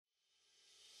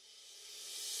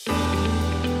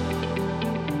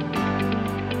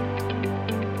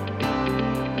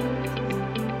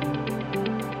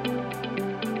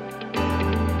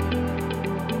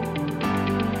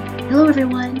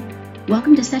everyone.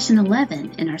 Welcome to session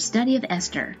 11 in our study of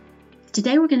Esther.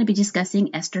 Today we're going to be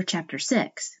discussing Esther chapter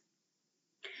 6.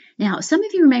 Now, some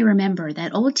of you may remember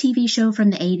that old TV show from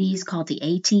the 80s called The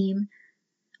A-Team.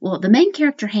 Well, the main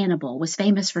character Hannibal was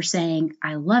famous for saying,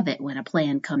 "I love it when a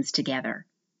plan comes together."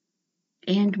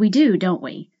 And we do, don't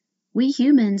we? We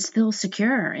humans feel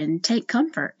secure and take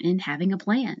comfort in having a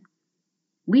plan.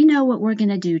 We know what we're going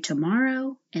to do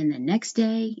tomorrow and the next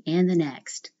day and the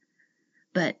next.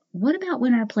 But what about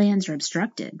when our plans are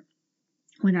obstructed?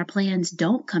 When our plans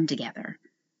don't come together?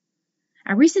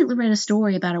 I recently read a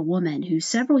story about a woman who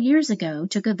several years ago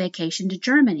took a vacation to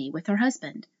Germany with her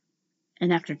husband.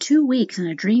 And after 2 weeks on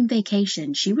a dream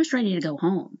vacation, she was ready to go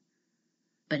home.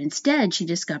 But instead, she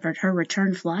discovered her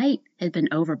return flight had been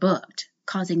overbooked,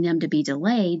 causing them to be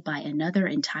delayed by another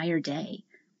entire day.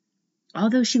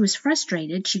 Although she was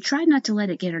frustrated, she tried not to let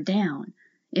it get her down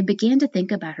and began to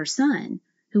think about her son,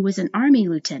 who was an Army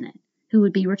lieutenant who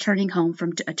would be returning home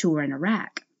from a tour in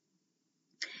Iraq.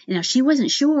 Now, she wasn't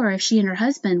sure if she and her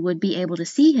husband would be able to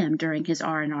see him during his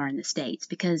R&R in the States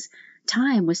because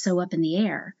time was so up in the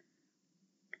air.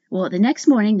 Well, the next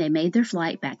morning they made their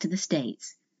flight back to the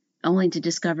States, only to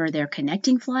discover their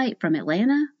connecting flight from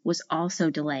Atlanta was also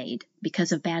delayed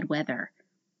because of bad weather.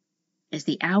 As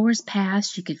the hours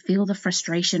passed, she could feel the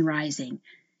frustration rising,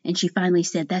 and she finally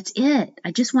said, "That's it.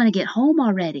 I just want to get home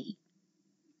already."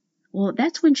 Well,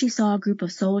 that's when she saw a group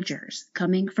of soldiers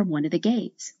coming from one of the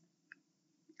gates.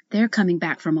 "They're coming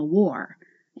back from a war,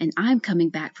 and I'm coming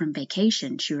back from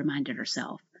vacation," she reminded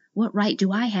herself. "What right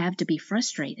do I have to be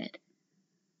frustrated?"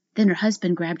 Then her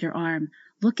husband grabbed her arm.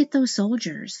 "Look at those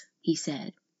soldiers," he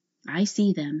said. "I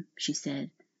see them," she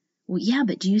said. "Well, yeah,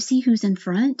 but do you see who's in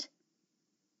front?"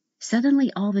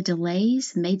 Suddenly all the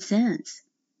delays made sense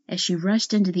as she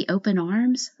rushed into the open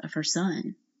arms of her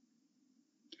son.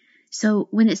 So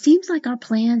when it seems like our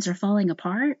plans are falling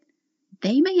apart,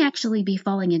 they may actually be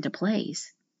falling into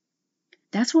place.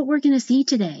 That's what we're going to see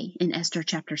today in Esther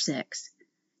chapter 6,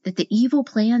 that the evil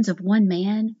plans of one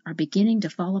man are beginning to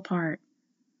fall apart,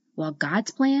 while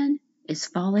God's plan is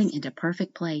falling into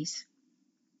perfect place.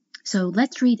 So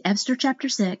let's read Esther chapter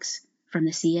 6 from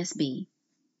the CSB.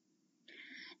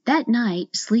 That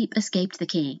night, sleep escaped the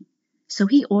king, so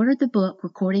he ordered the book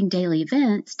recording daily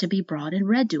events to be brought and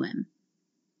read to him.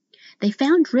 They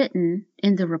found written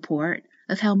in the report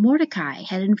of how Mordecai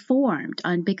had informed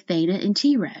on Bigthana and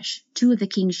Teresh, two of the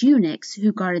king's eunuchs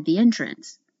who guarded the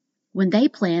entrance, when they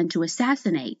planned to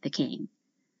assassinate the king.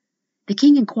 The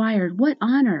king inquired what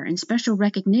honor and special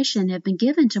recognition had been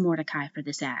given to Mordecai for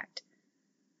this act.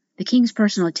 The king's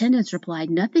personal attendants replied,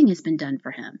 "Nothing has been done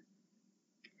for him."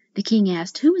 The king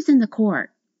asked, "Who is in the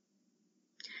court?"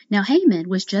 Now Haman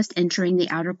was just entering the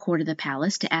outer court of the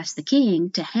palace to ask the king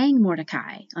to hang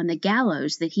Mordecai on the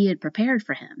gallows that he had prepared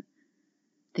for him.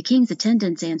 The king's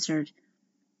attendants answered,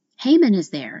 "Haman is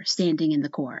there, standing in the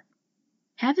court."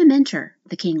 "Have him enter,"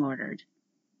 the king ordered.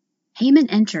 Haman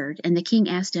entered, and the king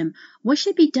asked him, "What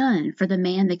should be done for the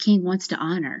man the king wants to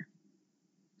honor?"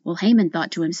 Well, Haman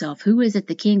thought to himself, "Who is it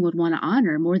the king would want to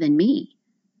honor more than me?"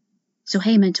 So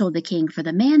Haman told the king, "For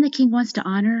the man the king wants to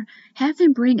honor, have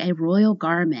him bring a royal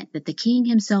garment that the king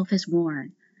himself has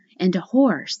worn, and a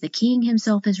horse the king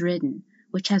himself has ridden,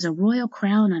 which has a royal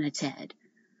crown on its head.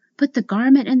 Put the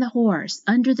garment and the horse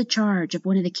under the charge of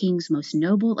one of the king's most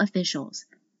noble officials.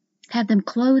 Have them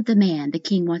clothe the man the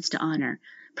king wants to honor,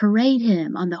 parade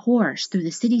him on the horse through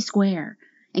the city square,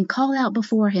 and call out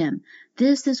before him,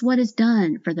 'This is what is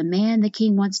done for the man the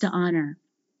king wants to honor.'"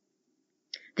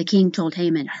 The king told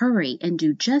Haman, "Hurry and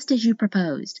do just as you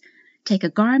proposed. Take a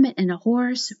garment and a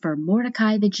horse for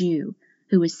Mordecai the Jew,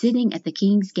 who is sitting at the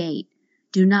king's gate.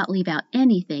 Do not leave out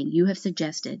anything you have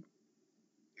suggested."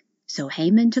 So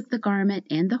Haman took the garment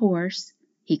and the horse.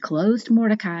 He clothed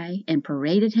Mordecai and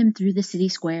paraded him through the city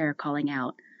square, calling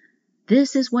out,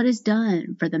 "This is what is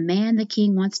done for the man the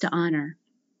king wants to honor."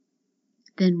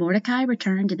 Then Mordecai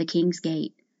returned to the king's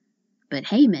gate, but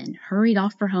Haman hurried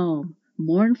off for home,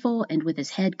 mournful and with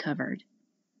his head covered.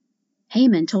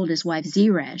 Haman told his wife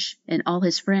Zeresh and all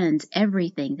his friends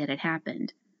everything that had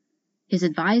happened. His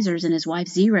advisors and his wife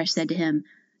Zeresh said to him,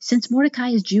 "Since Mordecai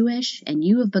is Jewish and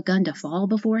you have begun to fall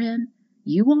before him,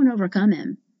 you won't overcome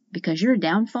him, because your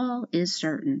downfall is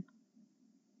certain."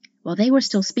 While they were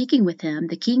still speaking with him,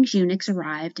 the king's eunuchs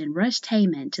arrived and rushed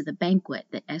Haman to the banquet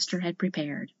that Esther had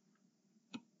prepared.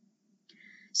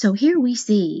 So here we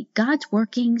see God's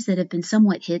workings that have been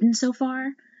somewhat hidden so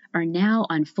far are now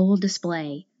on full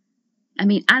display. I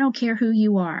mean, I don't care who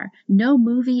you are. No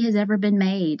movie has ever been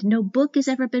made. No book has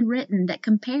ever been written that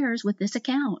compares with this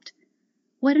account.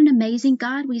 What an amazing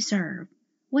God we serve.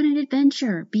 What an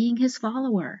adventure being his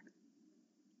follower.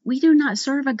 We do not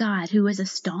serve a God who is a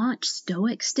staunch,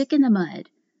 stoic stick in the mud,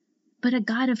 but a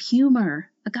God of humor,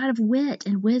 a God of wit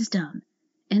and wisdom,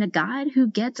 and a God who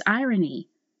gets irony.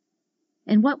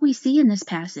 And what we see in this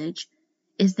passage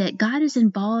is that God is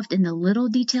involved in the little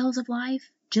details of life,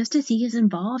 just as he is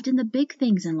involved in the big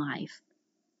things in life.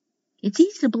 It's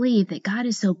easy to believe that God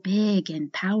is so big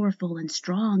and powerful and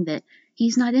strong that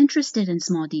he's not interested in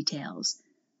small details.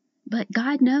 But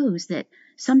God knows that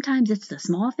sometimes it's the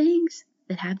small things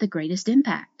that have the greatest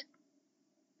impact.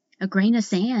 A grain of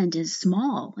sand is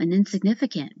small and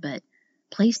insignificant, but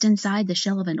placed inside the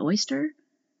shell of an oyster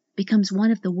becomes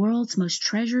one of the world's most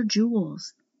treasured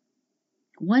jewels.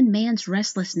 One man's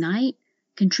restless night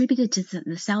contributed to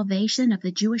the salvation of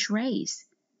the Jewish race.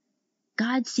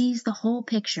 God sees the whole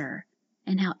picture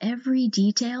and how every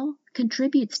detail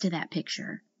contributes to that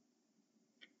picture.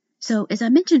 So, as I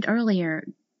mentioned earlier,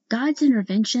 God's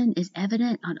intervention is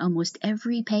evident on almost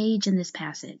every page in this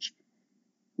passage.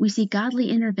 We see godly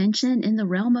intervention in the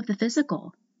realm of the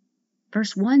physical.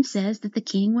 Verse 1 says that the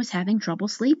king was having trouble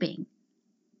sleeping.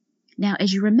 Now,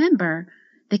 as you remember,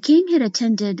 the king had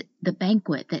attended the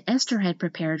banquet that Esther had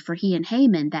prepared for he and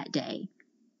Haman that day.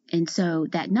 And so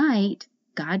that night,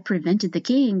 God prevented the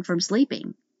king from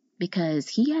sleeping because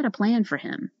he had a plan for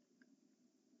him.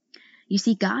 You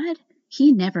see, God,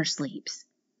 he never sleeps.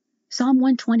 Psalm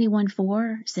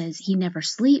 121:4 says he never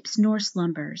sleeps nor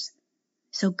slumbers.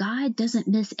 So God doesn't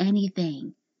miss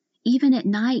anything. Even at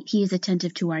night, he is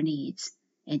attentive to our needs.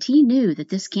 And he knew that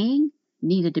this king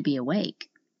needed to be awake.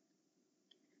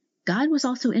 God was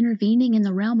also intervening in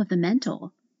the realm of the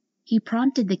mental. He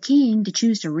prompted the king to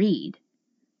choose to read,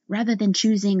 rather than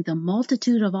choosing the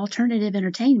multitude of alternative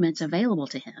entertainments available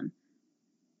to him.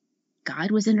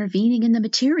 God was intervening in the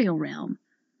material realm.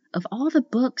 Of all the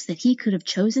books that he could have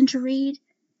chosen to read,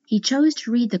 he chose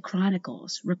to read the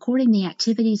Chronicles, recording the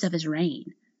activities of his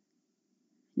reign.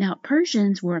 Now,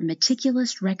 Persians were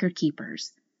meticulous record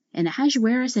keepers, and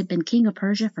Ahasuerus had been king of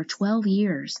Persia for 12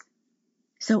 years.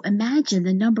 So imagine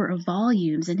the number of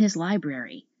volumes in his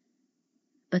library.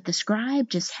 But the scribe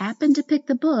just happened to pick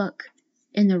the book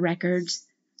in the records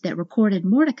that recorded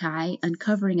Mordecai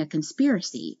uncovering a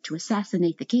conspiracy to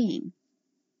assassinate the king.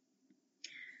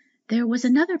 There was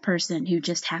another person who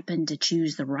just happened to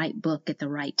choose the right book at the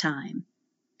right time.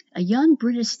 A young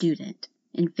British student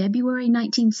in February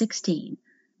 1916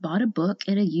 bought a book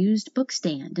at a used book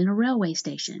stand in a railway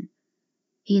station.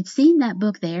 He had seen that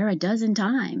book there a dozen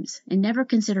times and never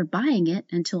considered buying it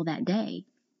until that day.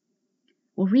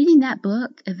 Well, reading that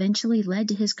book eventually led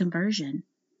to his conversion,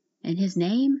 and his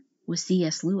name was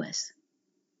C.S. Lewis.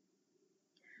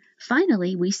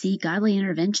 Finally, we see godly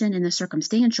intervention in the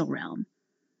circumstantial realm.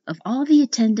 Of all the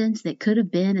attendants that could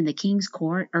have been in the king's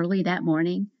court early that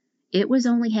morning, it was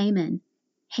only Haman.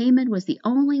 Haman was the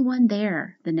only one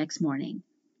there the next morning.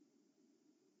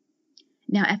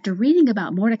 Now, after reading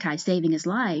about Mordecai saving his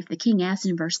life, the king asked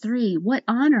in verse 3, what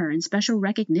honor and special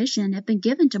recognition have been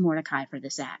given to Mordecai for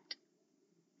this act?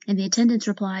 And the attendants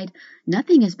replied,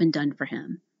 nothing has been done for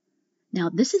him. Now,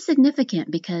 this is significant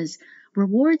because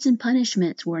rewards and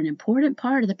punishments were an important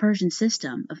part of the Persian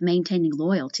system of maintaining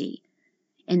loyalty.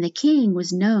 And the king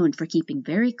was known for keeping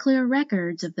very clear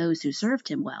records of those who served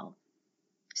him well.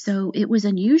 So it was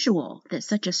unusual that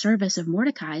such a service of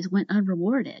Mordecai's went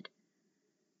unrewarded.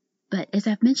 But as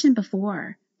I've mentioned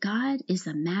before, God is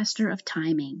the master of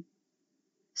timing.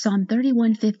 Psalm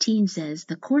 31:15 says,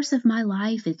 the course of my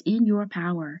life is in your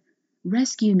power.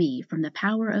 Rescue me from the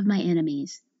power of my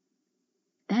enemies.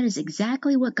 That is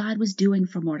exactly what God was doing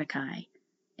for Mordecai,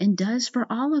 and does for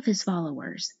all of his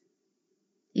followers.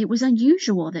 It was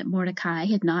unusual that Mordecai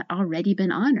had not already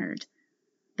been honored,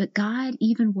 but God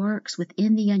even works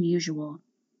within the unusual.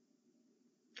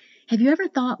 Have you ever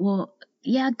thought, well,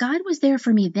 yeah, God was there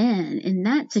for me then in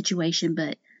that situation,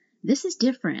 but this is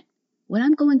different. What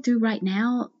I'm going through right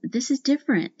now, this is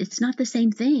different. It's not the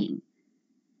same thing.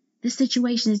 This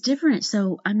situation is different,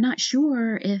 so I'm not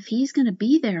sure if he's going to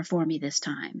be there for me this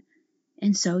time.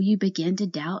 And so you begin to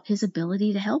doubt his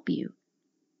ability to help you.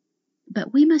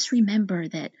 But we must remember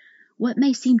that what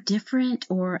may seem different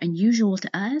or unusual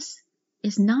to us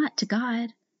is not to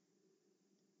God.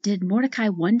 Did Mordecai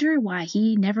wonder why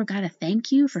he never got a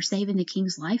thank you for saving the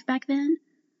king's life back then?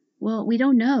 Well, we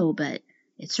don't know, but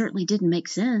it certainly didn't make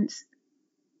sense.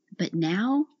 But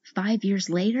now, 5 years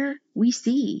later, we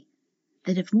see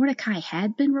that if Mordecai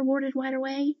had been rewarded right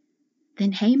away,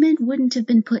 then Haman wouldn't have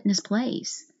been put in his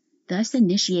place, thus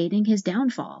initiating his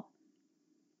downfall.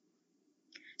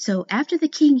 So after the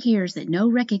king hears that no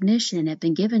recognition had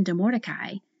been given to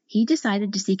Mordecai, he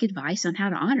decided to seek advice on how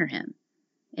to honor him,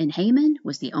 and Haman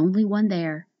was the only one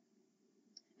there.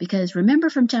 Because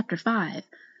remember from chapter 5,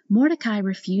 Mordecai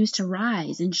refused to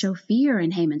rise and show fear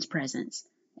in Haman's presence,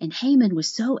 and Haman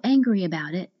was so angry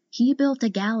about it, he built a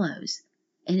gallows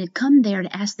and had come there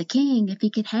to ask the king if he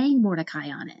could hang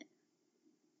Mordecai on it.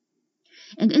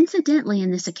 And incidentally, in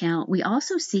this account, we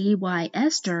also see why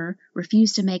Esther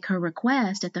refused to make her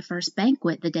request at the first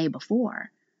banquet the day before.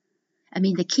 I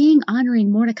mean, the king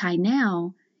honoring Mordecai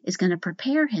now is going to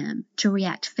prepare him to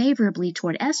react favorably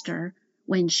toward Esther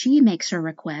when she makes her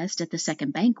request at the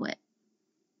second banquet.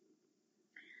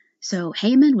 So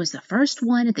Haman was the first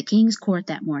one at the king's court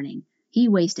that morning. He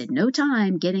wasted no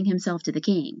time getting himself to the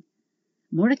king.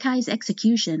 Mordecai's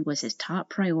execution was his top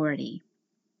priority.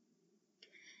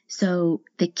 So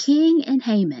the king and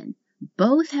Haman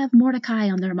both have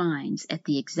Mordecai on their minds at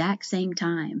the exact same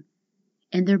time,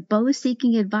 and they're both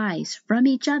seeking advice from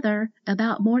each other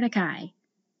about Mordecai.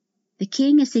 The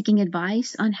king is seeking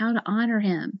advice on how to honor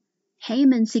him.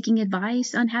 Haman seeking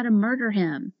advice on how to murder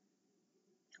him.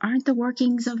 Aren't the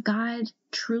workings of God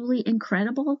truly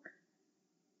incredible?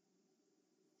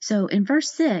 So in verse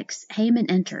 6,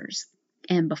 Haman enters,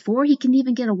 and before he can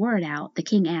even get a word out, the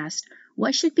king asked,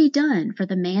 "What should be done for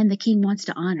the man the king wants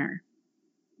to honor?"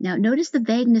 Now notice the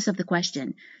vagueness of the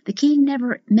question. The king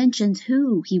never mentions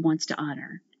who he wants to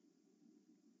honor.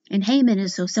 And Haman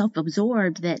is so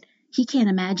self-absorbed that he can't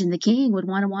imagine the king would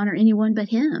want to honor anyone but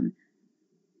him.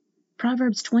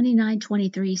 Proverbs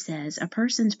 29:23 says, "A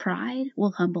person's pride will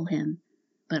humble him,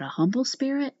 but a humble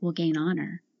spirit will gain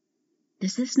honor."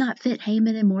 Does this not fit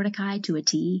Haman and Mordecai to a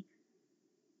T?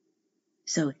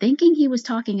 So thinking he was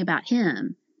talking about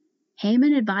him,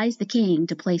 Haman advised the king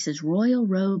to place his royal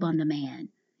robe on the man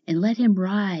and let him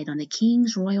ride on the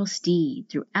king's royal steed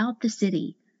throughout the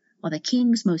city, while the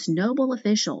king's most noble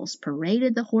officials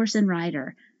paraded the horse and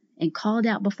rider and called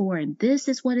out before him, "This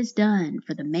is what is done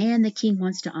for the man the king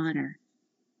wants to honor."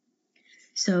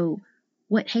 So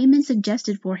what Haman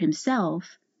suggested for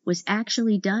himself was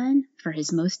actually done for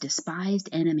his most despised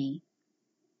enemy.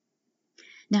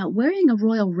 Now, wearing a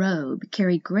royal robe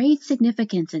carried great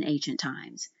significance in ancient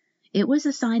times. It was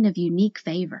a sign of unique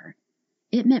favor.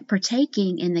 It meant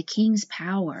partaking in the king's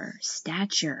power,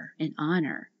 stature, and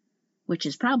honor, which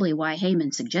is probably why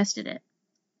Haman suggested it.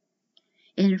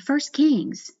 In 1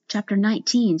 Kings chapter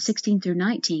 19, 16 through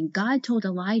 19, God told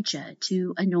Elijah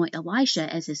to anoint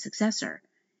Elisha as his successor,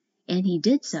 and he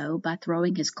did so by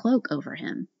throwing his cloak over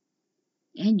him.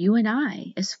 And you and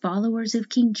I, as followers of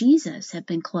King Jesus, have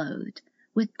been clothed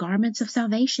with garments of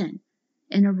salvation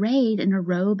and arrayed in a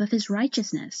robe of his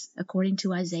righteousness, according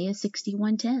to Isaiah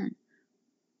 61:10.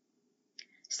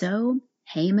 So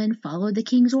Haman followed the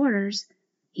king's orders.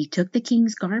 He took the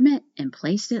king's garment and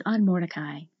placed it on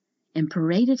Mordecai, and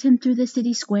paraded him through the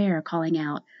city square, calling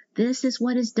out, "This is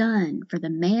what is done for the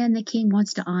man the king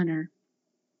wants to honor."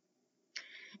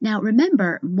 Now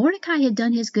remember, Mordecai had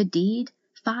done his good deed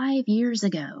 5 years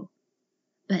ago.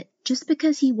 But just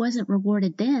because he wasn't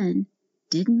rewarded then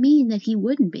didn't mean that he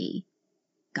wouldn't be.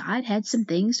 God had some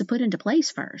things to put into place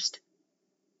first.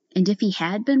 And if he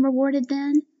had been rewarded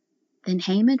then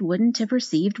Haman wouldn't have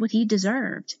received what he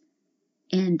deserved.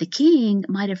 And the king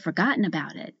might have forgotten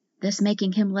about it, thus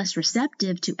making him less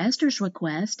receptive to Esther's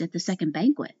request at the second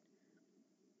banquet.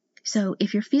 So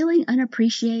if you're feeling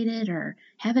unappreciated or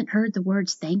haven't heard the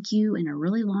words thank you in a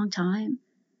really long time,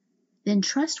 then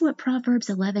trust what Proverbs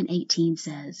 11:18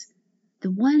 says.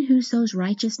 The one who sows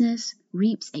righteousness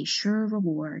reaps a sure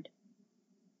reward.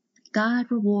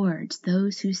 God rewards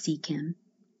those who seek him.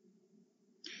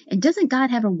 And doesn't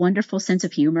God have a wonderful sense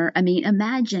of humor? I mean,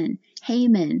 imagine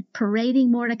Haman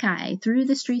parading Mordecai through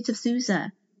the streets of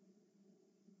Susa.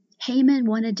 Haman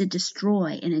wanted to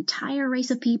destroy an entire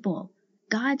race of people,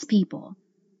 God's people,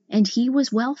 and he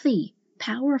was wealthy,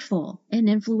 powerful, and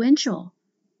influential.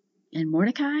 And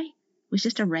Mordecai was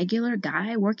just a regular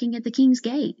guy working at the king's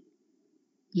gate.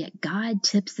 Yet God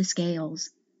tips the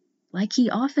scales, like he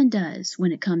often does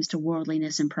when it comes to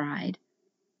worldliness and pride.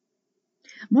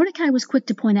 Mordecai was quick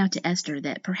to point out to Esther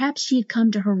that perhaps she had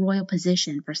come to her royal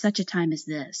position for such a time as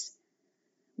this.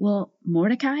 Well,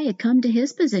 Mordecai had come to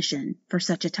his position for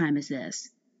such a time as this.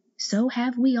 So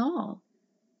have we all.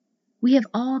 We have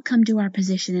all come to our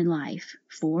position in life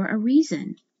for a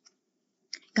reason.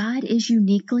 God is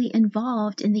uniquely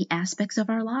involved in the aspects of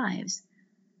our lives.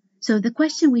 So the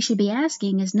question we should be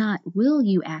asking is not, will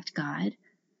you act, God,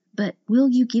 but will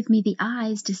you give me the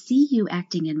eyes to see you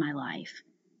acting in my life?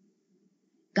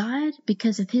 God,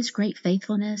 because of his great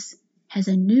faithfulness, has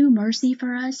a new mercy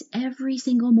for us every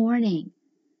single morning.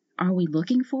 Are we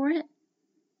looking for it?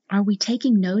 Are we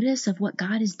taking notice of what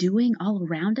God is doing all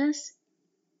around us?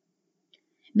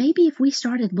 Maybe if we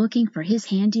started looking for his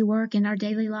handiwork in our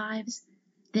daily lives,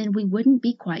 then we wouldn't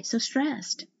be quite so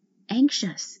stressed,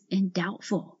 anxious, and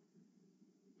doubtful.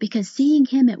 Because seeing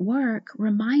him at work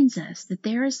reminds us that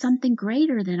there is something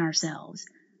greater than ourselves.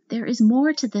 There is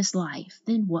more to this life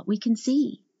than what we can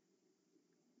see.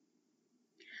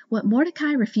 What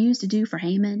Mordecai refused to do for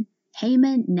Haman,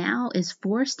 Haman now is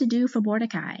forced to do for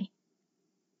Mordecai.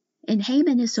 And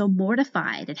Haman is so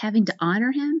mortified at having to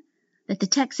honor him that the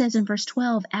text says in verse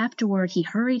 12, afterward he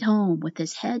hurried home with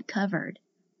his head covered.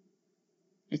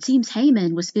 It seems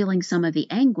Haman was feeling some of the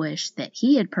anguish that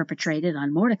he had perpetrated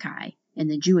on Mordecai and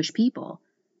the Jewish people.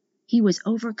 He was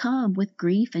overcome with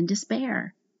grief and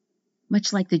despair,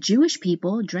 much like the Jewish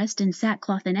people dressed in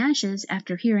sackcloth and ashes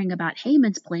after hearing about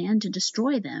Haman's plan to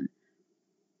destroy them.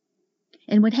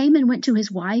 And when Haman went to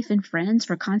his wife and friends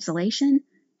for consolation,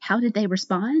 how did they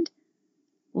respond?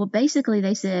 Well, basically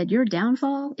they said, your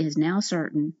downfall is now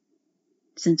certain.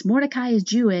 Since Mordecai is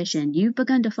Jewish and you've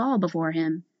begun to fall before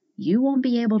him, you won't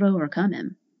be able to overcome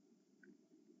him.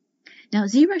 Now,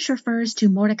 Zeresh refers to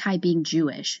Mordecai being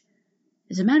Jewish.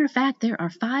 As a matter of fact, there are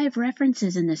 5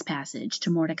 references in this passage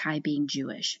to Mordecai being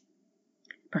Jewish.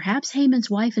 Perhaps Haman's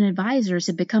wife and advisors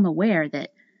had become aware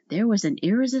that there was an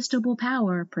irresistible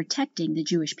power protecting the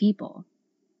Jewish people.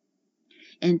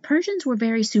 And Persians were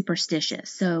very superstitious,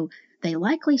 so they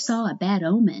likely saw a bad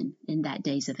omen in that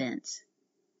day's events.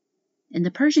 In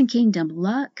the Persian kingdom,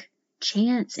 luck,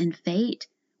 chance, and fate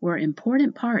were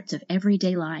important parts of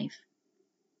everyday life,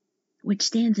 which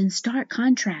stands in stark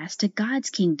contrast to God's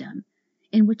kingdom,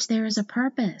 in which there is a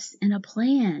purpose and a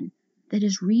plan that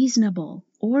is reasonable,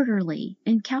 orderly,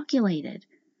 and calculated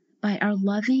by our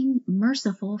loving,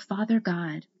 merciful Father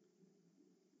God.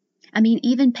 I mean,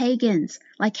 even pagans,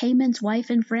 like Haman's wife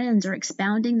and friends, are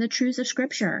expounding the truths of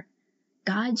Scripture.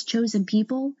 God's chosen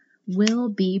people will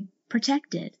be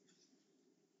protected.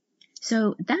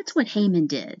 So that's what Haman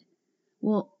did.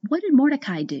 Well, what did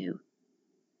Mordecai do?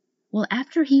 Well,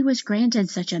 after he was granted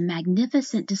such a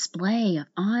magnificent display of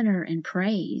honor and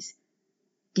praise,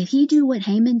 did he do what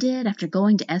Haman did after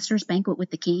going to Esther's banquet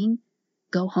with the king?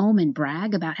 Go home and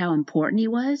brag about how important he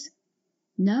was?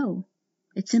 No.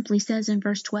 It simply says in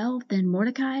verse 12, then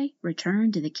Mordecai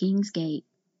returned to the king's gate.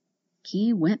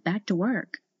 He went back to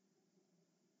work.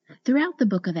 Throughout the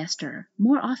book of Esther,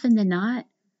 more often than not,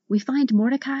 we find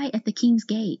Mordecai at the king's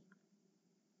gate.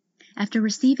 After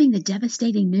receiving the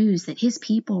devastating news that his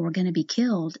people were going to be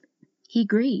killed, he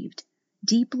grieved,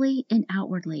 deeply and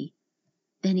outwardly.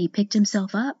 Then he picked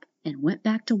himself up and went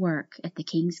back to work at the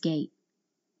king's gate.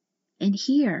 And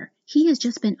here, he has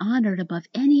just been honored above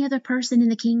any other person in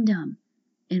the kingdom.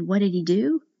 And what did he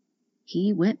do?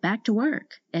 He went back to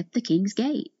work at the king's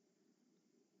gate.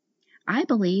 I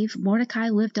believe Mordecai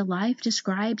lived a life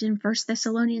described in 1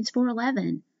 Thessalonians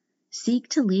 4:11. Seek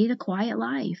to lead a quiet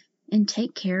life and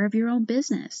take care of your own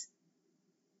business.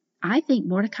 I think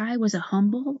Mordecai was a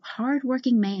humble,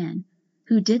 hard-working man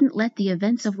who didn't let the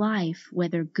events of life,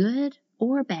 whether good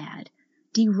or bad,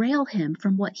 derail him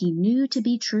from what he knew to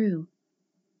be true.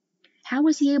 How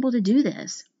was he able to do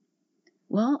this?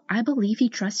 Well, I believe he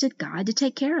trusted God to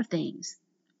take care of things.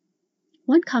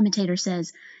 One commentator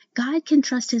says, God can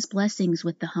trust his blessings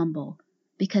with the humble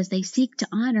because they seek to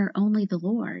honor only the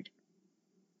Lord.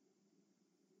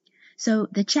 So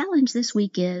the challenge this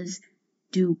week is,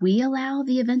 do we allow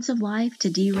the events of life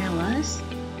to derail us,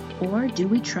 or do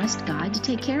we trust God to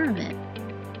take care of it?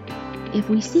 If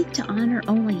we seek to honor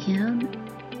only him,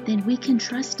 then we can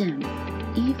trust him,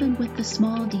 even with the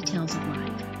small details of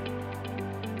life.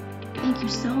 Thank you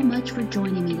so much for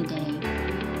joining me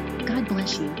today. God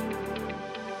bless you.